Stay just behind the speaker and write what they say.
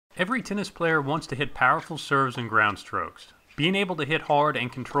Every tennis player wants to hit powerful serves and ground strokes. Being able to hit hard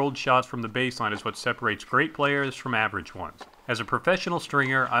and controlled shots from the baseline is what separates great players from average ones. As a professional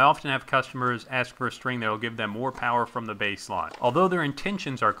stringer, I often have customers ask for a string that will give them more power from the baseline. Although their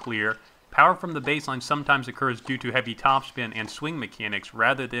intentions are clear, power from the baseline sometimes occurs due to heavy topspin and swing mechanics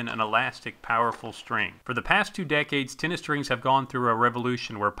rather than an elastic, powerful string. For the past 2 decades, tennis strings have gone through a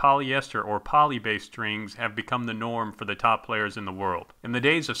revolution where polyester or poly-based strings have become the norm for the top players in the world. In the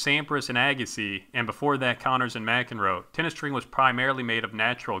days of Sampras and Agassi, and before that Connors and McEnroe, tennis string was primarily made of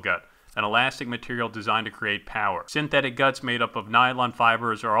natural gut, an elastic material designed to create power. Synthetic guts made up of nylon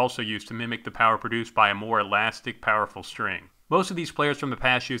fibers are also used to mimic the power produced by a more elastic, powerful string. Most of these players from the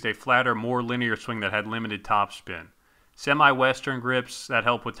past used a flatter, more linear swing that had limited topspin. Semi-Western grips that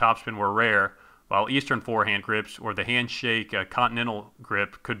help with topspin were rare, while Eastern forehand grips, or the handshake continental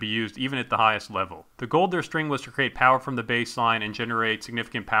grip, could be used even at the highest level. The goal of their string was to create power from the baseline and generate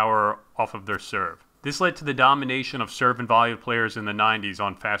significant power off of their serve. This led to the domination of serve and volley players in the 90s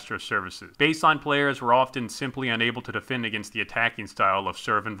on faster services. Baseline players were often simply unable to defend against the attacking style of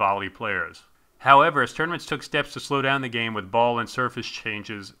serve and volley players. However, as tournaments took steps to slow down the game with ball and surface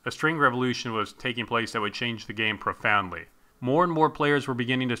changes, a string revolution was taking place that would change the game profoundly. More and more players were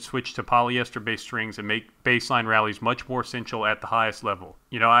beginning to switch to polyester-based strings and make baseline rallies much more essential at the highest level.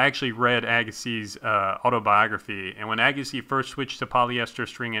 I actually read Agassi's autobiography, and when Agassi first switched to polyester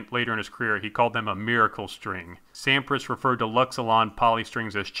string later in his career, he called them a miracle string. Sampras referred to Luxilon poly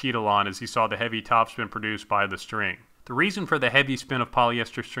strings as Cheetalon as he saw the heavy topspin produced by the string. The reason for the heavy spin of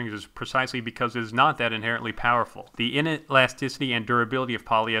polyester strings is precisely because it is not that inherently powerful. The inelasticity and durability of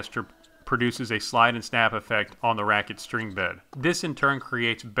polyester produces a slide and snap effect on the racket string bed. This in turn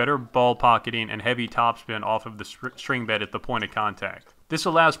creates better ball pocketing and heavy topspin off of the string bed at the point of contact. This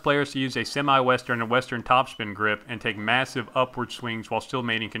allows players to use a semi-Western and Western topspin grip and take massive upward swings while still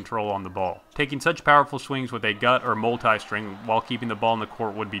maintaining control on the ball. Taking such powerful swings with a gut or multi-string while keeping the ball in the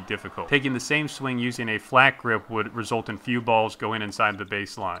court would be difficult. Taking the same swing using a flat grip would result in few balls going inside the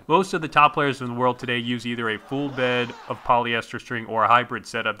baseline. Most of the top players in the world today use either a full bed of polyester string or a hybrid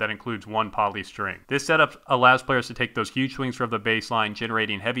setup that includes one poly string. This setup allows players to take those huge swings from the baseline,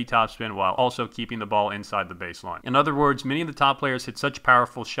 generating heavy topspin while also keeping the ball inside the baseline. In other words, many of the top players hit such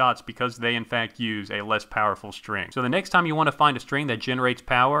powerful shots because they in fact use a less powerful string. So the next time you want to find a string that generates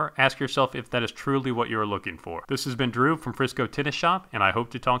power, ask yourself if that is truly what you're looking for. This has been Drew from Frisco Tennis Shop, and I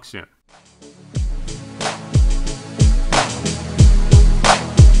hope to talk soon.